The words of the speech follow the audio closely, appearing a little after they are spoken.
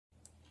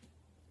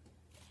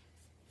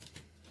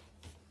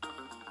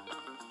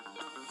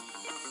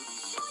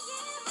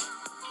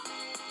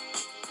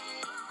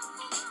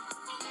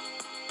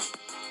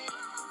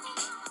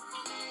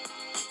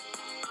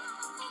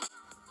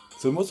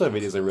So most of my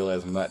videos I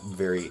realize I'm not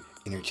very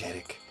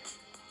energetic.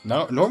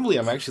 Now, normally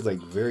I'm actually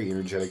like very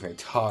energetic and I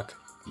talk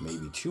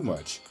maybe too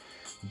much.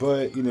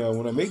 But you know,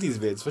 when I make these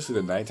vids, especially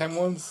the nighttime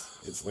ones,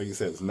 it's like you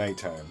said, it's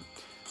nighttime.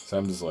 So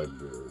I'm just like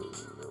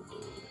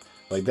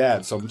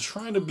that. So I'm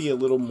trying to be a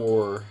little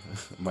more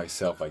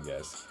myself, I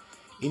guess.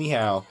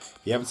 Anyhow,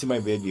 if you haven't seen my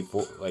vid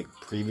before, like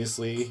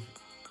previously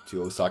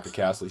to Osaka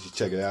Castle, you should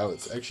check it out.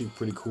 It's actually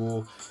pretty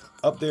cool.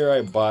 Up there,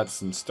 I bought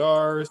some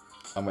stars.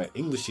 I'm an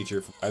English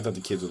teacher. I thought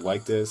the kids would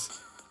like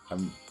this.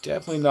 I'm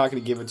definitely not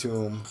going to give it to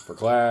them for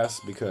class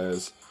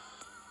because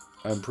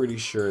I'm pretty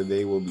sure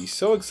they will be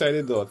so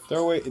excited they'll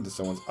throw it into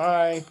someone's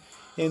eye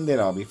and then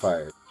I'll be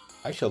fired.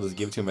 I shall just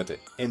give it to them at the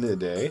end of the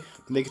day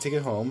and they can take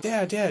it home.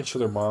 Dad, show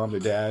their mom, their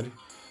dad.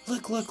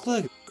 Look.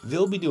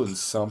 They'll be doing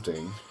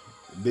something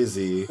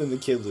busy and the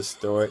kids just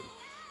throw it.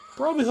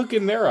 Probably hook it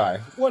in their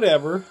eye.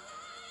 Whatever.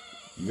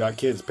 You got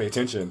kids, pay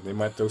attention. They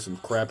might throw some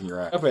crap in your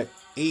eye. Up at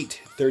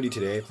 8:30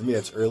 today. For me,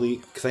 that's early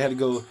because I had to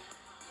go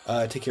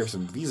take care of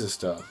some visa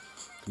stuff.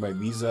 My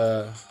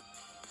visa,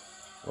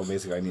 well,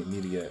 basically, I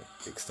need to get it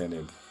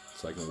extended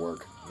so I can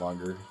work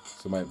longer.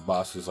 So my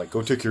boss was like,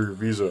 "Go take care of your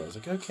visa." I was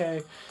like,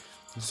 "Okay."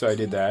 So I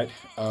did that.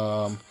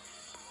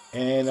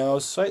 And I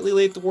was slightly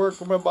late to work,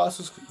 but my boss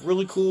was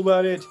really cool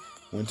about it.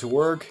 Went to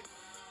work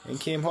and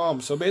came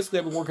home. So basically,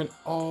 I've been working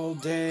all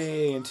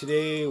day, and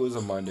today was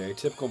a Monday,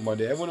 typical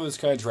Monday. Everyone was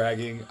kind of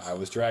dragging. I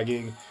was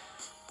dragging.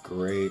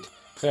 Great.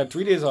 So I had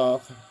 3 days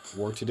off.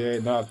 Work today.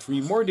 Now I have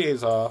 3 more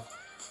days off.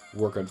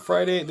 Work on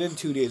Friday, then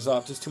 2 days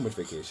off. Just too much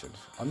vacation.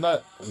 I'm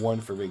not one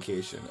for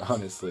vacation,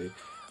 honestly.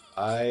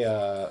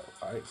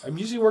 I'm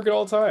usually working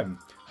all the time.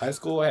 High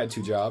school, I had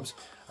 2 jobs.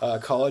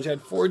 College, I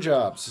had 4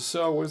 jobs.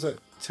 So what does that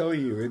tell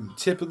you? And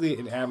typically,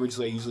 in average,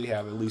 I usually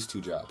have at least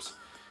 2 jobs.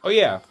 Oh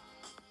yeah,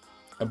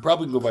 I'm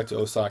probably going to go back to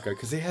Osaka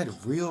because they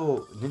had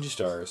real ninja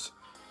stars.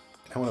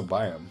 And I want to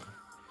buy them.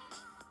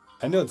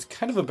 I know it's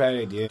kind of a bad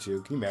idea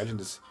too. Can you imagine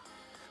just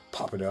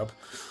popping up?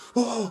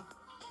 Oh!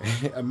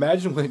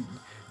 Imagine what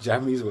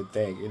Japanese would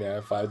think, you know,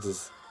 if I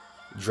just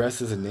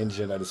dressed as a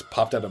ninja and I just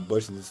popped out a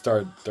bush and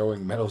started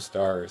throwing metal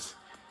stars.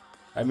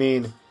 I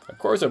mean, of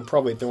course I'm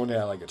probably throwing it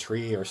at like a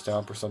tree or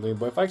stump or something,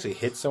 but if I actually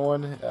hit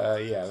someone,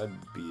 yeah,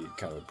 that'd be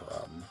kind of a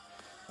problem.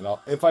 And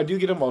if I do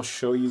get them, I'll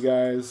show you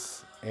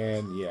guys,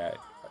 and yeah,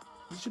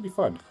 it should be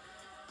fun.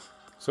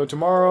 So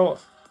tomorrow,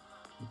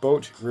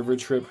 boat river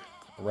trip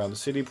around the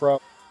city,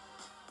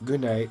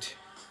 Good night,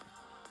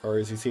 or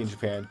as you say in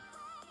Japan,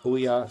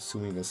 Oya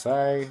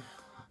suminasai.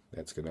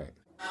 That's good night.